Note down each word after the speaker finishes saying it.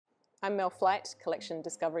I'm Mel Flyte, Collection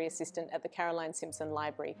Discovery Assistant at the Caroline Simpson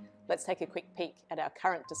Library. Let's take a quick peek at our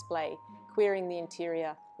current display, Queering the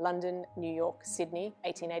Interior, London, New York, Sydney,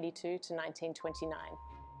 1882 to 1929.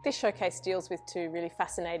 This showcase deals with two really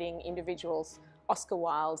fascinating individuals, Oscar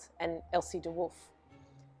Wilde and Elsie de Wolfe.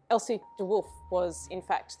 Elsie de Wolfe was, in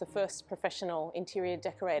fact, the first professional interior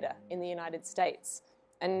decorator in the United States.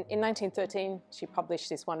 And in 1913, she published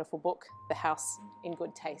this wonderful book, The House in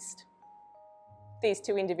Good Taste. These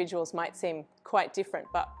two individuals might seem quite different,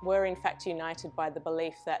 but were in fact united by the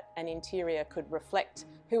belief that an interior could reflect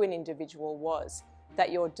who an individual was,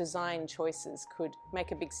 that your design choices could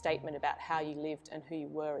make a big statement about how you lived and who you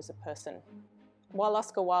were as a person. While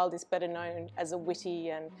Oscar Wilde is better known as a witty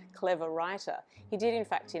and clever writer, he did in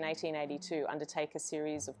fact in 1882 undertake a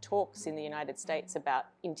series of talks in the United States about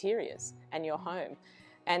interiors and your home.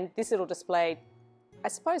 And this little display, I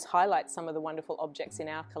suppose, highlights some of the wonderful objects in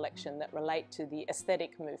our collection that relate to the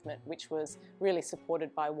aesthetic movement, which was really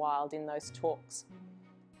supported by Wilde in those talks.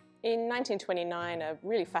 In 1929, a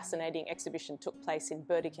really fascinating exhibition took place in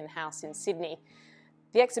Burdekin House in Sydney.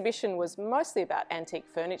 The exhibition was mostly about antique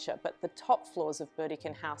furniture, but the top floors of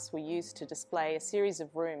Burdekin House were used to display a series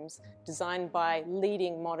of rooms designed by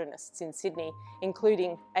leading modernists in Sydney,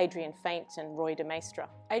 including Adrian Faint and Roy de Maistre.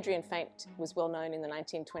 Adrian Faint was well known in the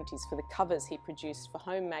 1920s for the covers he produced for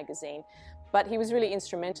Home magazine, but he was really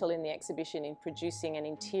instrumental in the exhibition in producing an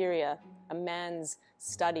interior, a man's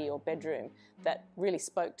study or bedroom, that really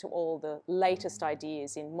spoke to all the latest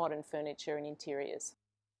ideas in modern furniture and interiors.